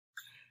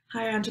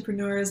Hi,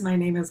 entrepreneurs. My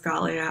name is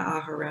Galia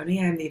Aharoni.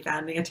 I'm the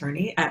founding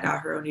attorney at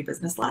Aharoni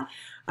Business Law.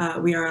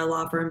 We are a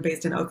law firm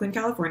based in Oakland,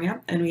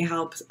 California, and we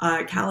help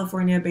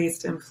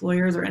California-based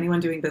employers or anyone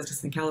doing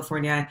business in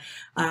California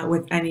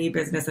with any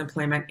business,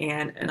 employment,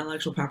 and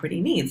intellectual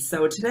property needs.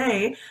 So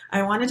today,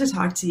 I wanted to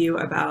talk to you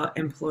about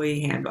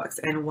employee handbooks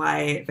and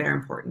why they're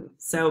important.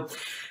 So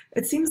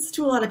it seems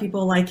to a lot of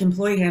people like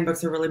employee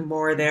handbooks are really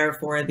more there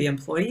for the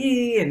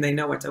employee and they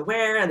know what to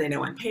wear and they know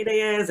when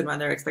payday is and when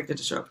they're expected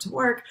to show up to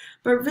work.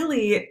 But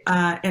really,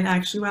 in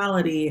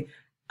actuality,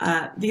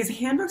 these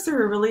handbooks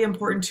are a really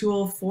important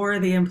tool for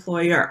the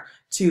employer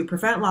to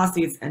prevent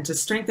lawsuits and to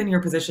strengthen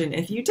your position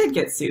if you did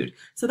get sued.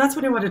 So that's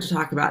what I wanted to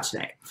talk about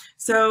today.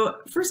 So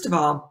first of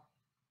all,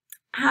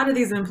 how do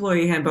these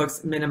employee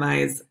handbooks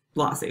minimize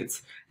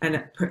lawsuits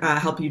and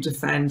help you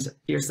defend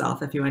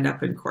yourself if you end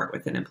up in court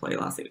with an employee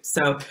lawsuit?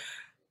 So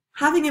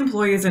having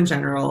employees in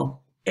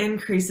general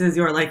increases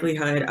your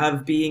likelihood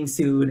of being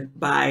sued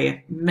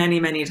by many,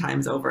 many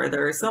times over.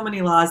 There are so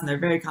many laws and they're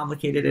very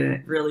complicated, and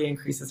it really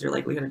increases your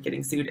likelihood of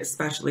getting sued,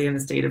 especially in the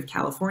state of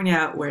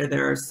California where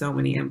there are so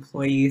many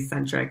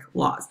employee-centric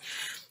laws.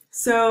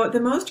 So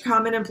the most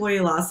common employee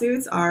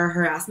lawsuits are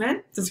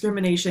harassment,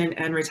 discrimination,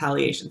 and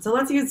retaliation. So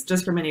let's use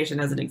discrimination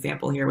as an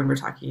example here when we're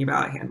talking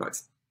about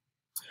handbooks.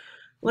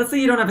 Let's say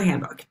you don't have a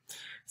handbook.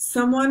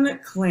 Someone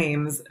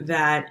claims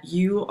that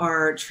you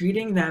are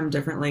treating them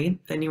differently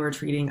than you are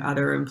treating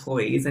other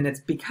employees, and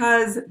it's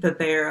because that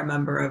they are a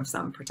member of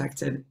some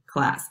protected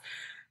class.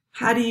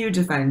 How do you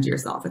defend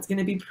yourself? It's going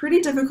to be pretty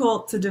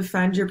difficult to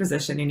defend your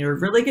position, and you're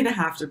really going to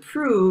have to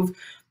prove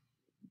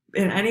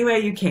in any way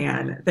you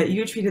can that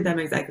you treated them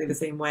exactly the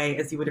same way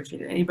as you would have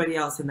treated anybody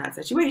else in that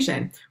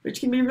situation, which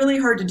can be really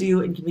hard to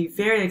do and can be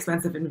very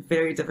expensive and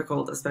very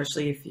difficult,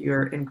 especially if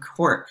you're in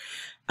court.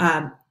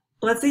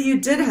 Let's say you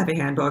did have a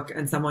handbook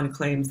and someone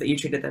claims that you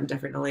treated them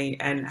differently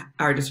and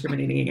are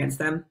discriminating against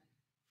them.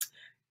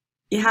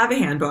 You have a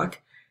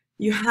handbook.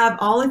 You have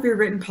all of your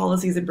written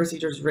policies and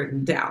procedures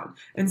written down.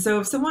 And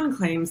so if someone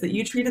claims that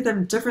you treated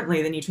them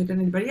differently than you treated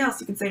anybody else,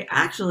 you can say,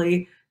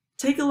 actually,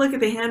 take a look at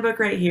the handbook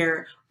right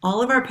here.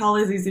 All of our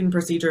policies and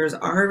procedures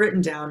are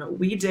written down.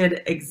 We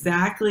did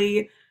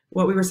exactly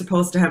what we were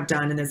supposed to have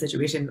done in this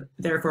situation.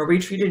 Therefore, we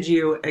treated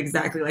you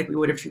exactly like we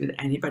would have treated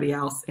anybody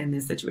else in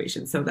this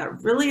situation. So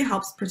that really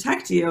helps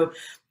protect you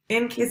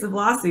in case of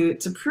lawsuit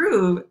to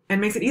prove, and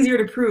makes it easier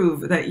to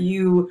prove that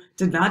you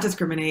did not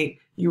discriminate,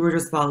 you were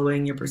just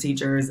following your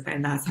procedures,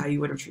 and that's how you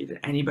would have treated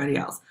anybody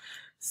else.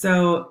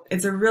 So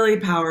it's a really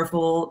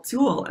powerful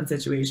tool in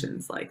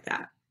situations like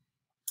that.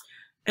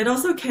 It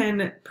also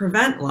can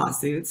prevent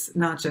lawsuits,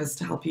 not just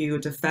help you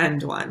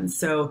defend one.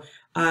 So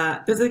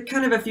there's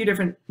a few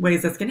different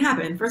ways this can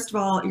happen. First of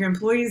all, your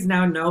employees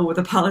now know what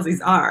the policies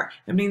are.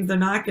 It means they're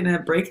not going to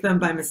break them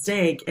by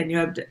mistake and you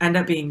have to end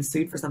up being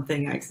sued for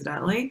something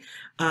accidentally,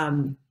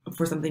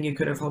 for something you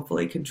could have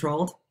hopefully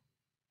controlled.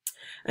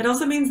 It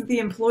also means that the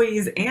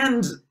employees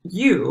and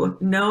you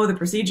know the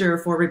procedure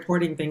for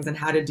reporting things and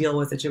how to deal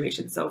with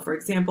situations. So for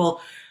example,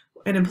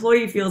 an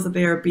employee feels that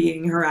they are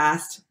being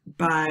harassed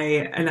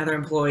by another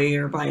employee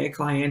or by a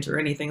client or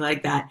anything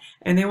like that,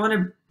 and they want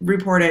to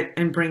report it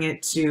and bring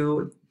it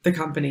to the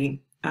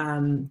company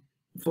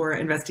for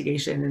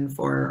investigation and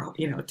for,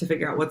 to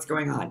figure out what's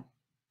going on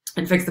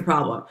and fix the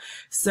problem.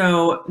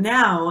 So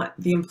now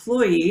the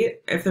employee,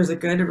 if there's a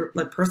good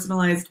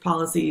personalized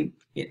policy,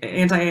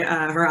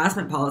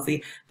 anti-harassment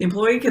policy, the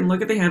employee can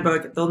look at the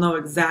handbook. They'll know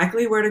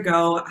exactly where to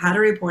go, how to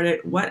report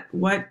it, what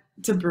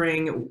to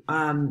bring,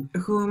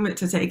 whom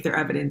to take their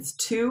evidence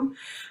to,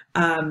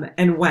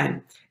 and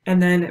when.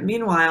 And then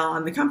meanwhile,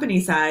 on the company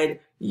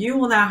side, you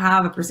will now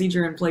have a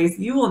procedure in place.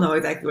 You will know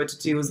exactly what to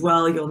do as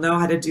well. You'll know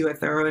how to do a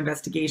thorough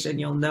investigation.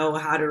 You'll know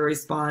how to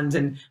respond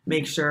and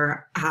make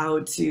sure how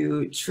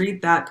to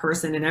treat that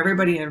person and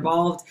everybody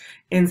involved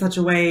in such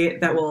a way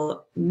that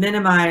will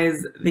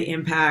minimize the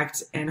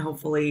impact and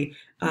hopefully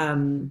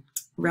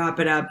wrap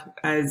it up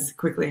as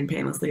quickly and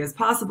painlessly as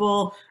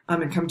possible,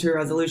 and come to a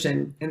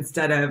resolution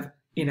instead of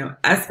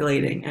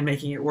escalating and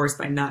making it worse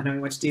by not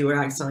knowing what to do or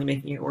accidentally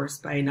making it worse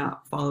by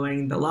not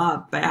following the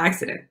law by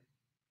accident.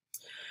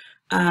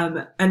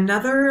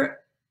 Another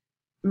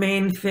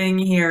main thing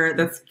here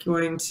that's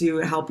going to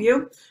help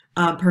you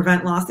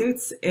prevent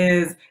lawsuits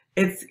is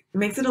it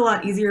makes it a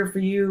lot easier for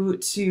you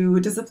to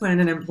discipline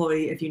an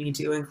employee if you need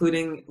to,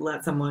 including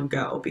let someone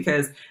go.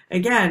 Because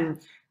again,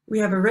 we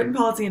have a written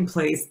policy in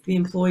place. The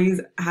employees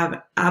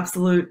have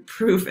absolute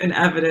proof and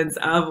evidence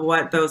of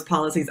what those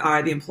policies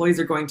are. The employees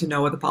are going to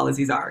know what the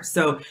policies are.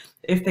 So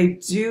if they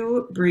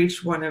do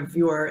breach one of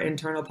your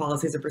internal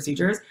policies or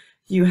procedures,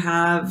 you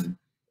have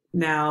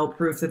now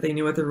proof that they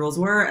knew what the rules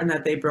were and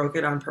that they broke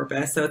it on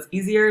purpose. So it's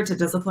easier to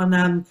discipline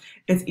them.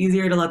 It's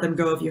easier to let them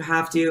go if you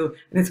have to.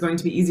 And it's going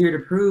to be easier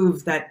to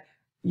prove that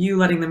you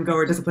letting them go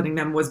or disciplining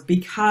them was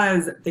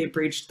because they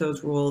breached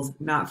those rules,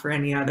 not for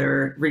any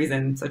other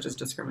reason, such as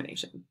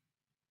discrimination.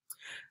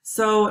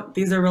 So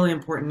these are really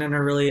important and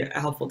are really a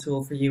helpful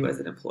tool for you as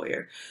an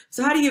employer.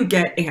 So how do you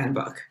get a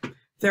handbook?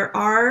 There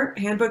are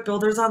handbook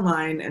builders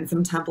online and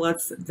some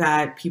templates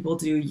that people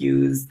do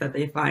use that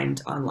they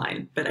find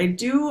online. But I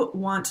do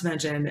want to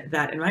mention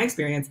that in my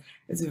experience,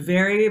 it's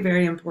very,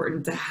 very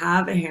important to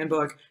have a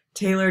handbook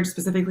tailored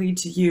specifically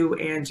to you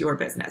and your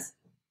business.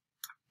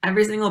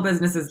 Every single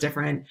business is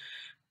different.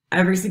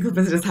 Every single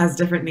business has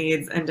different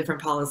needs and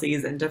different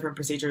policies and different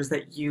procedures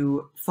that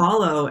you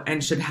follow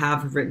and should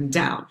have written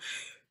down.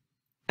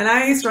 And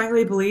I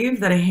strongly believe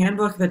that a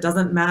handbook that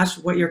doesn't match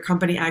what your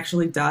company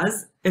actually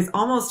does is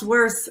almost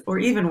worse or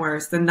even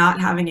worse than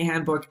not having a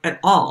handbook at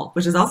all,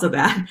 which is also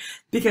bad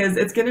because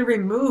it's going to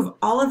remove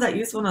all of that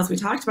usefulness we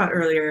talked about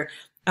earlier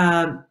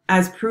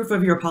as proof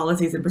of your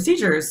policies and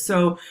procedures.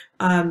 So,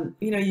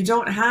 you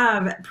don't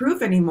have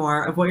proof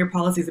anymore of what your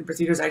policies and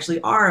procedures actually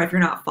are if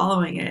you're not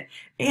following it.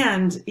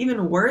 And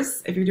even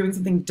worse, if you're doing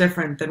something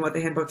different than what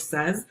the handbook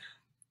says,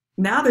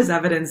 now there's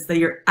evidence that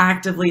you're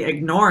actively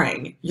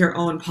ignoring your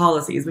own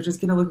policies, which is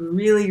going to look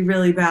really,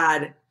 really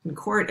bad in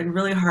court and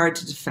really hard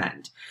to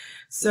defend.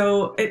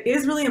 So it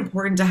is really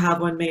important to have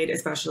one made,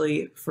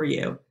 especially for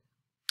you.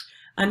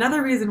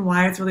 Another reason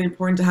why it's really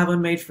important to have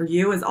one made for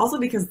you is also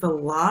because the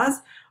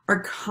laws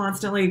are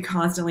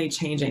constantly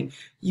changing.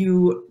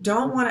 You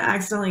don't want to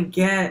accidentally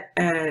get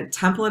a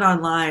template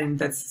online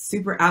that's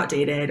super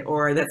outdated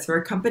or that's for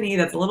a company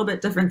that's a little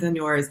bit different than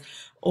yours,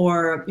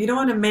 or you don't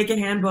want to make a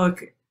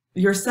handbook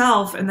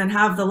yourself and then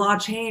have the law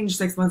change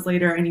 6 months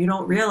later and you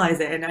don't realize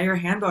it, and now your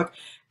handbook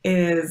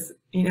is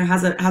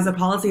has a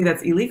policy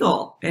that's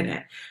illegal in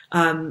it,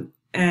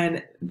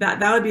 and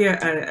that would be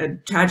a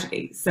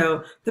tragedy.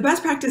 So the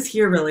best practice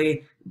here,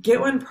 really, get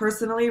one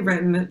personally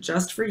written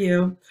just for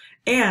you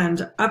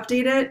and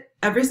update it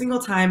every single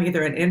time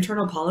either an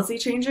internal policy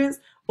changes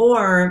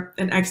or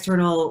an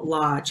external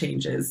law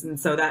changes. And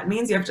so that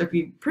means you have to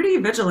be pretty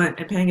vigilant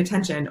and paying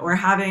attention, or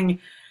having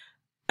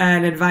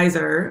an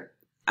advisor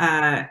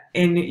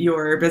in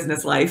your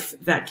business life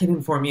that can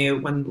inform you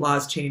when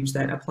laws change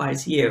that apply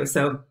to you.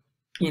 So,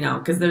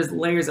 because there's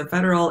layers of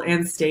federal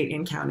and state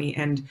and county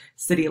and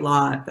city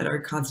law that are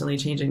constantly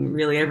changing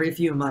really every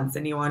few months,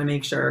 and you want to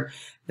make sure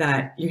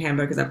that your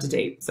handbook is up to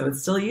date so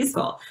it's still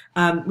useful.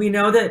 We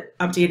know that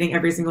updating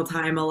every single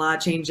time a law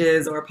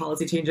changes or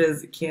policy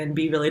changes can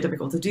be really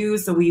difficult to do,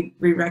 so we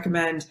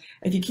recommend,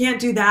 if you can't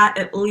do that,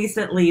 at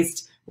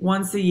least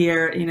once a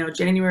year.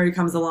 January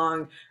comes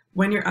along,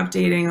 when you're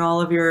updating all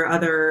of your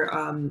other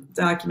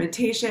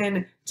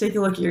documentation, take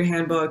a look at your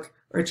handbook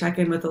or check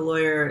in with a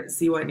lawyer,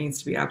 see what needs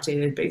to be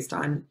updated based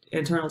on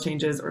internal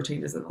changes or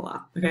changes in the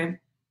law, okay?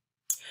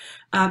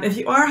 If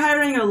you are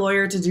hiring a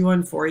lawyer to do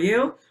one for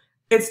you,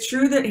 it's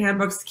true that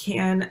handbooks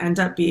can end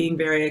up being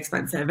very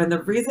expensive. And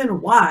the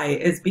reason why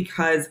is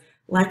because,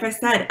 like I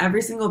said,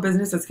 every single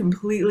business is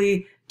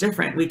completely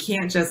different. We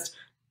can't just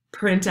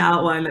print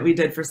out one that we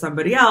did for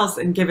somebody else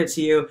and give it to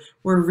you.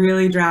 We're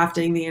really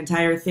drafting the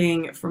entire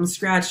thing from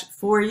scratch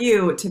for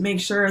you to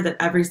make sure that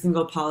every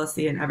single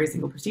policy and every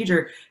single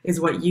procedure is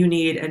what you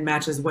need and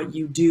matches what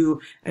you do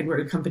and what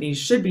your company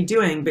should be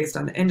doing based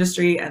on the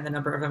industry and the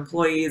number of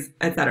employees,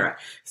 etc.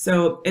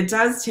 So it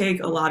does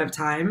take a lot of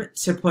time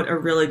to put a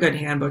really good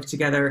handbook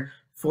together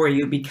for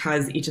you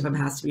because each of them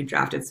has to be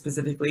drafted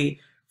specifically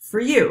for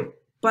you.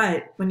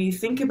 But when you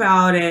think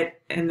about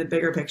it in the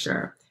bigger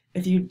picture,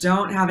 if you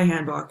don't have a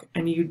handbook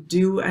and you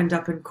do end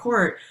up in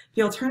court,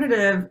 the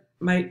alternative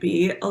might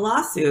be a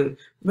lawsuit,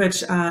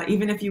 which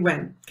even if you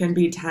win, can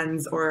be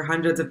tens or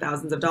hundreds of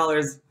thousands of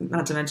dollars,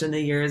 not to mention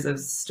the years of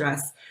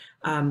stress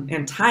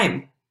and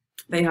time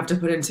they have to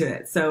put into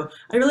it. So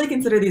I really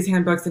consider these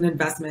handbooks an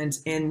investment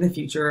in the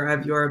future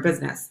of your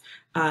business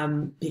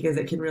because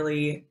it can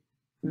really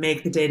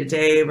make the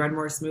day-to-day run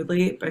more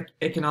smoothly, but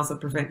it can also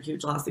prevent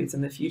huge lawsuits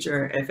in the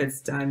future if it's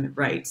done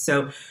right.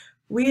 So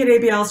we at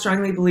ABL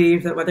strongly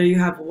believe that whether you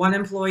have 1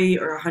 employee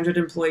or 100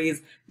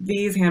 employees,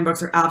 these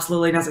handbooks are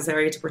absolutely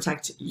necessary to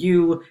protect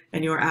you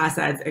and your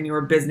assets and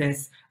your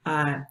business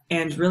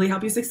and really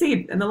help you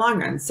succeed in the long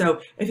run.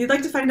 So if you'd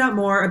like to find out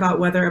more about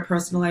whether a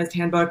personalized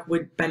handbook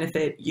would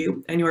benefit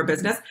you and your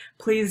business,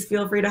 please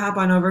feel free to hop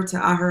on over to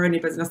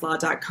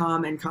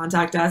aharonibusinesslaw.com and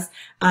contact us.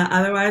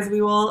 Otherwise,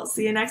 we will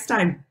see you next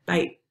time.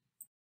 Bye.